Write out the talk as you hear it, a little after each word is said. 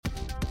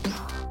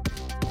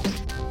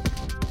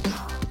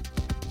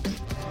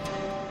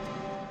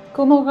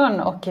God morgon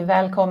och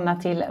välkomna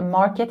till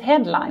Market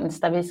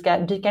Headlines där vi ska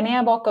dyka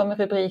ner bakom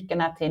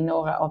rubrikerna till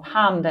några av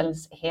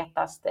handelns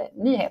hetaste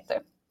nyheter.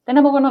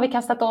 Denna morgon har vi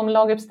kastat om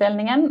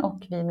laguppställningen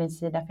och vid min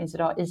sida finns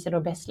idag Isidor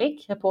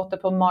Beslik, reporter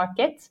på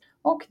Market,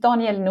 och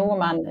Daniel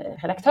Norman,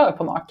 redaktör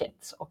på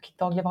Market och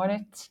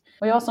Dagligvarunytt.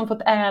 Och jag som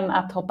fått äran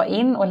att hoppa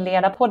in och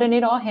leda podden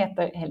idag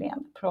heter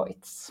Helene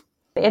Preutz.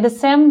 Det är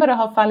december, det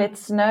har fallit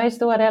snö i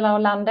stora delar av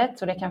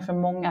landet och det är kanske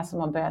många som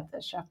har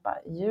börjat köpa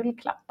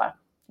julklappar.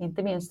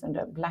 Inte minst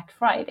under Black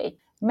Friday.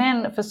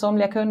 Men för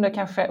somliga kunder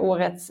kanske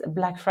årets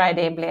Black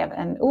Friday blev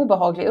en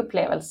obehaglig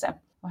upplevelse.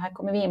 Och här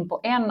kommer vi in på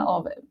en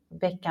av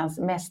veckans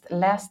mest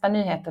lästa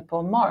nyheter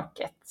på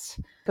Market.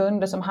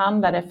 Kunder som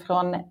handlade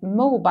från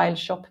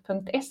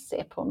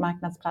mobileshop.se på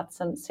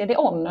marknadsplatsen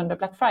CDON under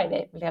Black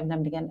Friday blev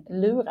nämligen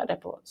lurade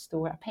på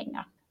stora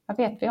pengar. Vad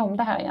vet vi om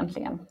det här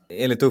egentligen?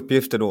 Enligt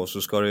uppgifter då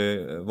så ska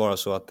det vara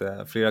så att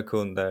flera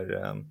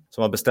kunder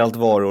som har beställt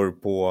varor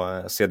på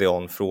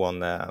CDON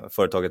från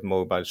företaget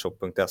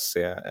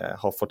mobileshop.se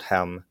har fått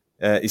hem.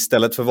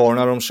 Istället för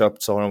varorna de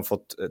köpt så har de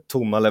fått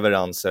tomma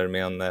leveranser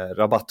med en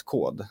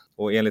rabattkod.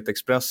 Och enligt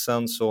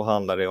Expressen så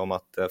handlar det om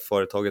att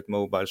företaget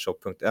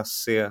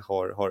mobileshop.se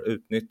har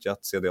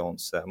utnyttjat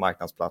CDONs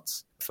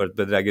marknadsplats för ett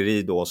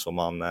bedrägeri då som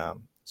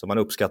man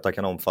uppskattar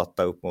kan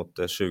omfatta upp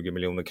mot 20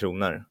 miljoner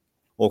kronor.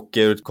 Och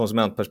ur ett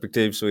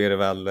konsumentperspektiv så är det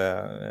väl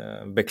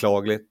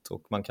beklagligt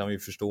och man kan ju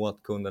förstå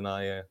att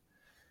kunderna är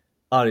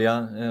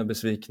arga,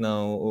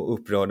 besvikna och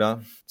upprörda.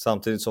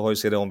 Samtidigt så har ju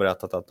CDON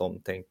berättat att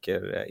de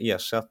tänker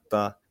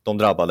ersätta de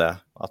drabbade,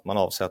 att man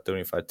avsätter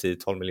ungefär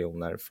 10-12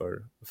 miljoner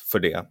för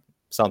det.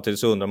 Samtidigt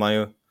så undrar man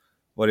ju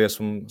vad det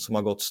är som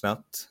har gått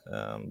snett.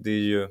 Det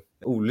är ju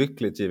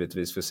olyckligt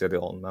givetvis för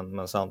CDON,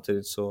 men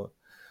samtidigt så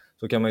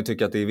kan man ju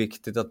tycka att det är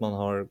viktigt att man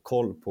har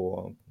koll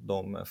på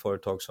de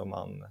företag som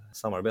man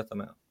samarbetar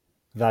med.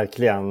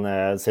 Verkligen.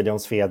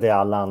 CDONs vd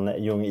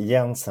Allan Ljung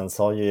Jensen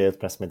sa ju i ett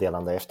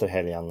pressmeddelande efter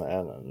helgen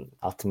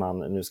att man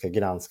nu ska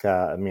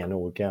granska mer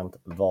noggrant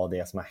vad det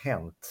är som har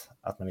hänt.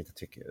 Att man inte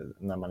tycker,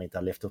 när man inte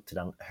har levt upp till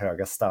den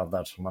höga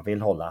standard som man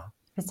vill hålla.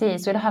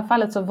 Precis, och i det här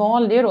fallet så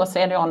valde ju då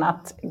CDON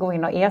att gå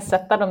in och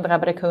ersätta de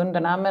drabbade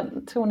kunderna.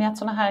 Men tror ni att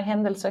sådana här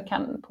händelser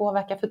kan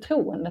påverka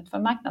förtroendet för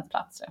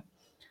marknadsplatser?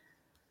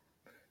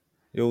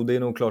 Jo, det är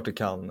nog klart det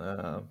kan.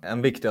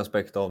 En viktig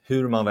aspekt av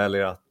hur man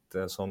väljer att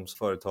som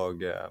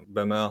företag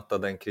bemöta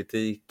den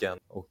kritiken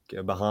och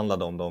behandla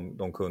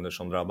de kunder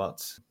som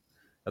drabbats.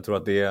 Jag tror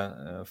att det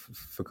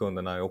för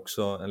kunderna är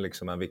också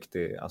en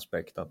viktig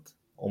aspekt att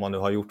om man nu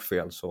har gjort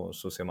fel så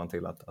ser man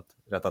till att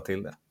rätta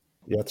till det.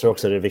 Jag tror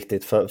också det är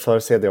viktigt för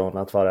CDON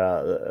att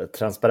vara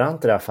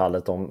transparent i det här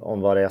fallet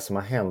om vad det är som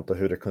har hänt och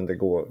hur det kunde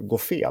gå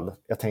fel.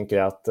 Jag tänker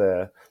att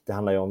det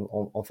handlar ju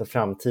om för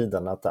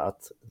framtiden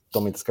att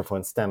de inte ska få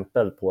en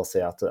stämpel på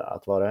sig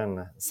att vara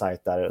en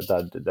sajt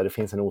där det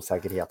finns en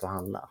osäkerhet att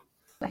handla.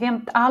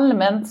 Rent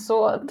allmänt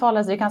så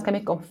talas det ganska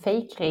mycket om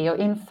fake-reor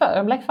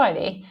inför Black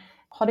Friday.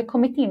 Har det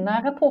kommit in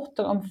några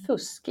rapporter om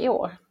fusk i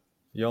år?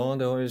 Ja,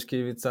 det har ju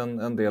skrivits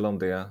en del om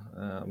det.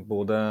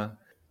 Både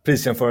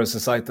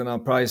prisjämförelsesajterna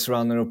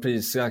PriceRunner och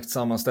Prisjakt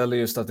sammanställer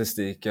ju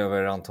statistik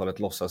över antalet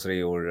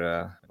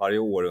låtsasreor varje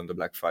år under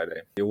Black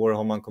Friday. I år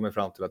har man kommit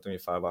fram till att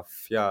ungefär var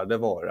fjärde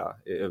vara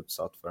är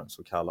utsatt för en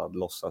så kallad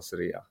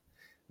låtsasrea.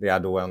 Det är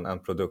då en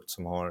produkt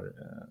som har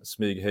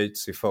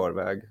smyghöjts i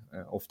förväg,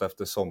 ofta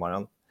efter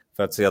sommaren,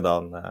 för att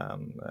sedan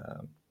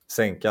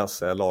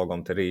sänkas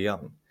lagom till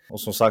rean. Och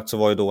som sagt så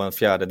var ju då en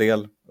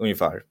fjärdedel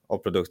ungefär av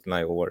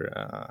produkterna i år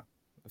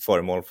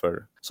föremål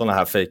för sådana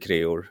här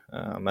fake-reor.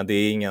 Men det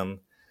är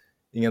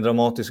ingen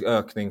dramatisk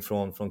ökning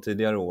från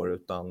tidigare år,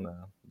 utan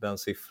den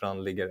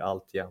siffran ligger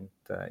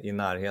alltjämt i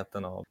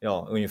närheten av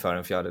ungefär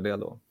en fjärdedel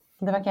då.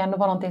 Det verkar ändå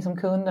vara någonting som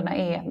kunderna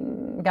är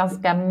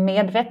ganska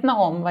medvetna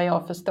om, vad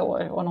jag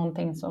förstår, och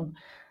någonting som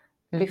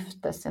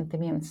lyftes inte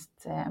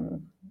minst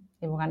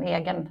i vår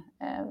egen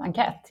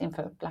enkät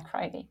inför Black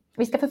Friday.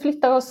 Vi ska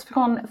förflytta oss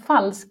från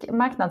falsk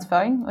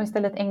marknadsföring och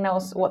istället ägna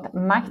oss åt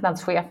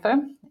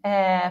marknadschefer.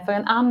 För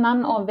en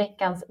annan av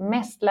veckans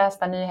mest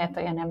lästa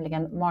nyheter är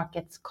nämligen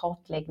Markets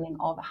kartläggning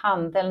av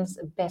handelns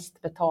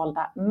bäst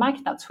betalda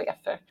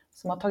marknadschefer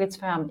som har tagits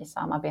fram i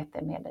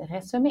samarbete med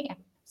Resumé.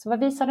 Så vad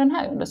visar den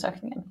här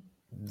undersökningen?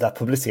 Där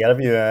publicerar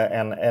vi ju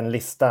en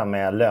lista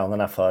med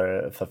lönerna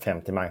för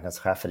 50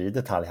 marknadschefer i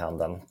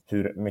detaljhandeln.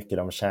 Hur mycket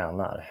de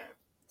tjänar.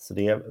 Så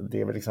det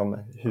är väl liksom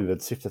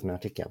huvudsyftet med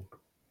artikeln.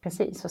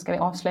 Precis, så ska vi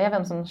avslöja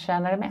vem som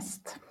tjänar det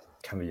mest.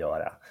 Kan vi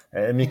göra.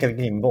 Mikael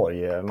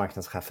Grimborg,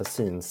 marknadschef för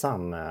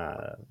Synsam,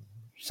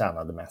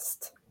 tjänade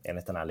mest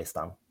enligt den här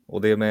listan.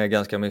 Och det är med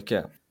ganska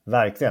mycket.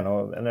 Verkligen,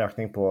 och en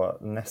ökning på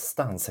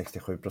nästan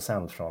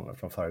 67%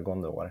 från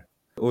föregående år.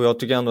 Och jag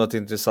tycker ändå att det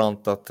är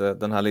intressant att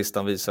den här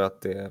listan visar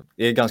att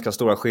det är ganska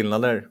stora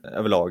skillnader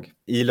överlag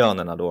i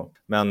lönerna då.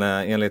 Men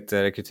enligt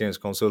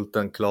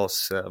rekryteringskonsulten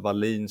Claes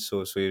Wallin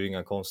så är det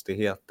inga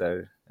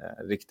konstigheter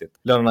riktigt.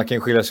 Lönerna kan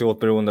skilja sig åt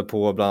beroende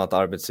på bland annat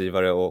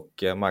arbetsgivare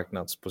och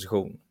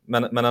marknadsposition.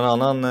 Men en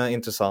annan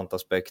intressant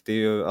aspekt är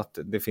ju att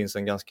det finns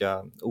en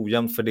ganska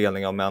ojämn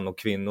fördelning av män och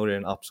kvinnor i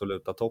den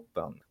absoluta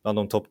toppen. Bland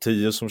de topp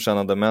 10 som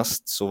tjänade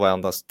mest så var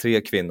endast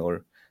 3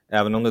 kvinnor.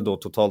 Även om det då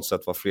totalt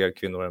sett var fler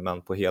kvinnor än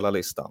män på hela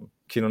listan.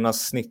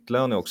 Kvinnornas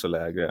snittlön är också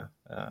lägre,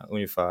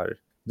 ungefär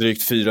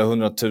drygt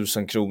 400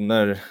 000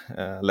 kronor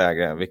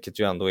lägre, vilket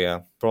ju ändå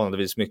är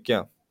förhållandevis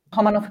mycket.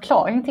 Har man någon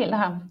förklaring till det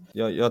här?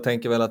 Jag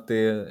tänker väl att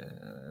det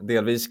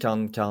delvis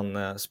kan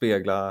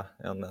spegla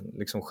en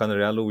liksom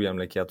generell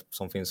ojämlikhet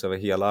som finns över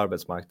hela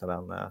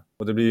arbetsmarknaden.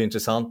 Och det blir ju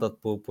intressant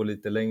att på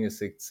lite längre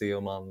sikt se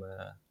om man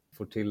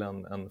får till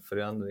en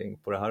förändring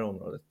på det här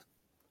området.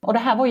 Och det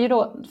här var ju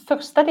då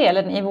första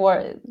delen i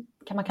vår,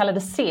 kan man kalla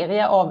det,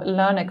 serie av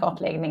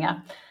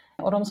lönekartläggningar.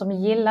 Och de som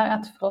gillar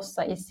att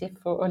frossa i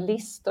siffror och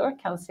listor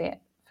kan se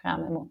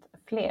fram emot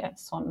fler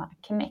sådana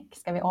knäck.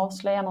 Ska vi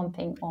avslöja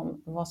någonting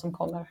om vad som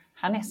kommer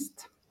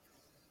härnäst?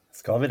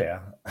 Ska vi det?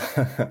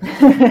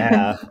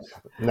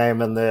 Nej,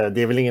 men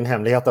det är väl ingen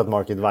hemlighet att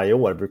Market varje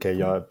år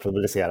brukar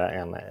publicera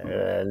en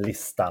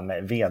lista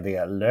med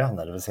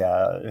vd-löner, det vill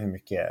säga hur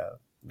mycket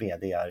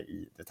vd-ar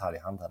i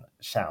detaljhandeln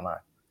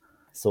tjänar.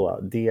 Så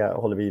det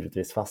håller vi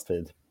givetvis fast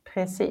vid.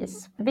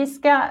 Precis. Vi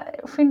ska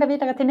skynda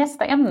vidare till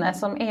nästa ämne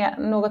som är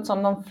något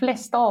som de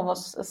flesta av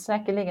oss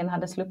säkerligen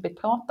hade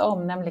sluppit prata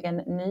om, nämligen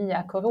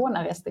nya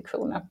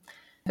coronarestriktioner.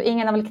 För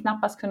ingen har väl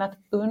knappast kunnat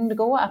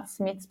undgå att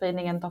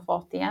smittspridningen tar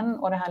fart igen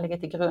och det här ligger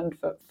till grund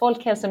för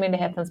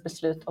Folkhälsomyndighetens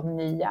beslut om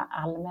nya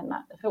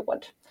allmänna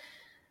råd.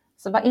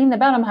 Så vad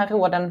innebär de här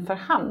råden för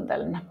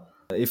handeln?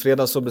 I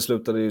fredags så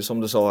beslutade ju,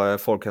 som du sa,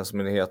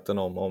 Folkhälsomyndigheten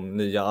om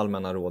nya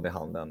allmänna råd i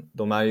handeln.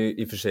 De är ju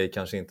i och för sig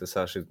kanske inte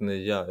särskilt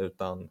nya,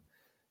 utan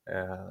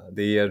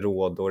det är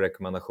råd och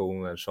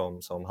rekommendationer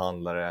som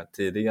handlare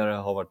tidigare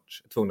har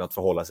varit tvungna att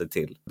förhålla sig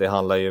till. Det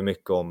handlar ju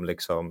mycket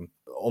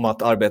om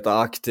att arbeta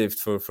aktivt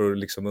för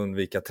att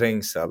undvika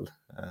trängsel.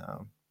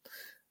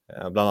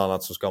 Bland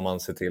annat så ska man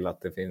se till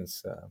att det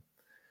finns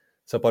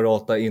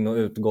separata in- och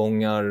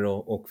utgångar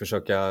och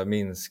försöka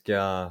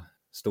minska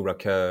stora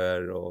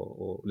köer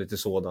och lite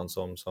sådant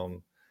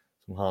som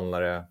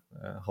handlare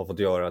har fått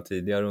göra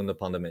tidigare under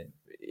pandemin.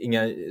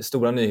 Inga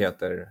stora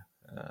nyheter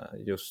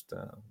just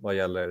vad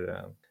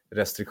gäller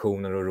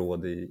restriktioner och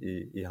råd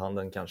i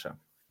handeln kanske.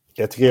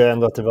 Jag tycker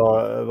ändå att det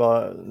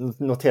var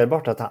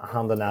noterbart att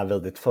handeln är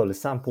väldigt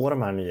följsam på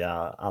de här nya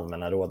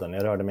allmänna råden.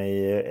 Jag rörde mig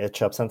i ett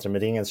köpcentrum, i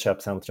Ringens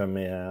köpcentrum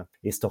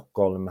i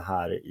Stockholm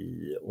här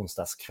i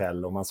onsdags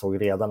kväll, och man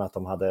såg redan att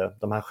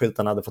de här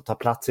skyltarna hade fått ta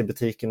plats i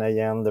butikerna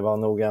igen. Det var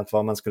noggrant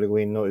var man skulle gå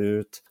in och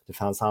ut. Det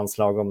fanns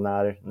anslag om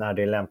när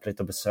det är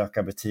lämpligt att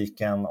besöka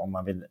butiken om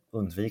man vill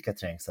undvika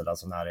trängsel,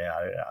 alltså när det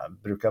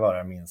brukar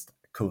vara minst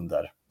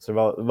kunder. Så det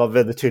var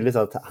väldigt tydligt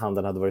att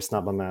handeln hade varit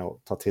snabba med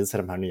att ta till sig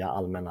de här nya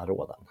allmänna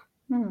råden.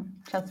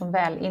 Känns som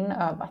väl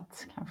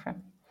inövat kanske.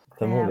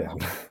 Förmodligen.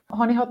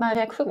 Har ni hört några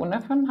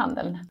reaktioner från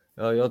handeln?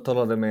 Ja, jag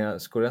talade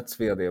med Scoretts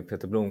vd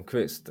Peter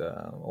Blomqvist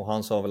och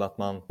han sa väl att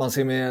man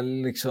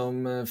ser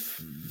med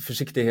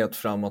försiktighet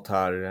framåt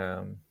här.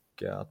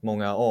 Att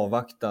många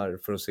avvaktar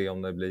för att se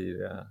om det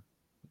blir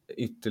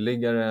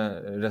ytterligare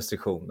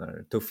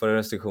restriktioner, tuffare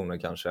restriktioner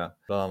kanske.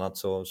 Bland annat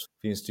så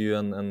finns det ju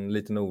en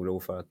liten oro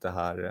för att det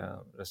här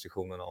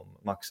restriktionen om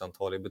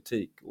maxantal i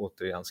butik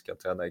återigen ska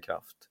träda i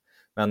kraft.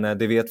 Men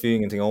det vet vi ju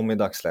ingenting om i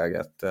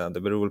dagsläget.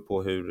 Det beror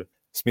på hur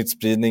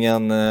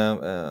smittspridningen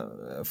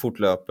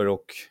fortlöper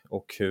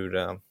och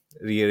hur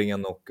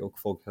regeringen och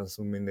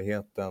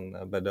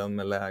Folkhälsomyndigheten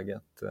bedömer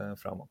läget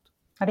framåt.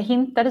 Ja, det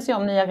hintades ju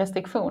om nya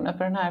restriktioner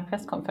på den här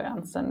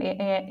presskonferensen.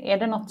 Är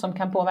det något som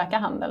kan påverka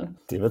handeln?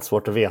 Det är väl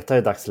svårt att veta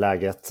i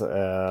dagsläget.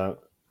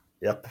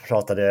 Jag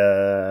pratade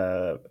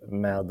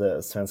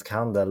med Svensk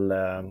Handel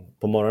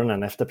på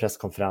morgonen efter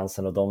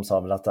presskonferensen och de sa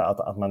väl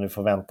att man nu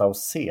får vänta och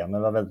se.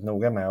 Men var väldigt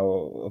noga med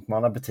att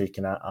uppmana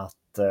butikerna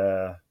att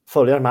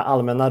följa de här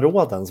allmänna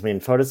råden som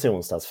infördes i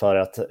onsdags för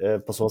att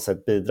på så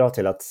sätt bidra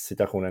till att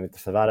situationen inte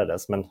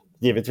förvärrades. Men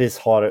givetvis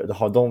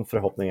har de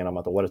förhoppningen om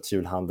att årets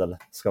julhandel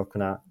ska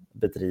kunna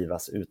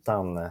bedrivas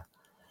utan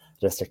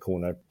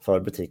restriktioner för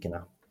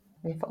butikerna.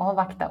 Vi får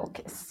avvakta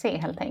och se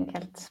helt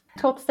enkelt.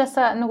 Trots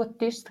dessa något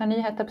dystra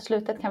nyheter på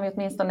slutet kan vi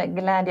åtminstone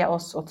glädja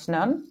oss åt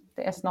snön.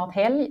 Det är snart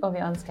helg och vi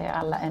önskar er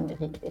alla en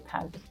riktigt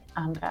härlig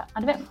andra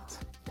advent.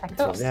 Tack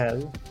för oss.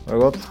 Ha det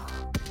gott.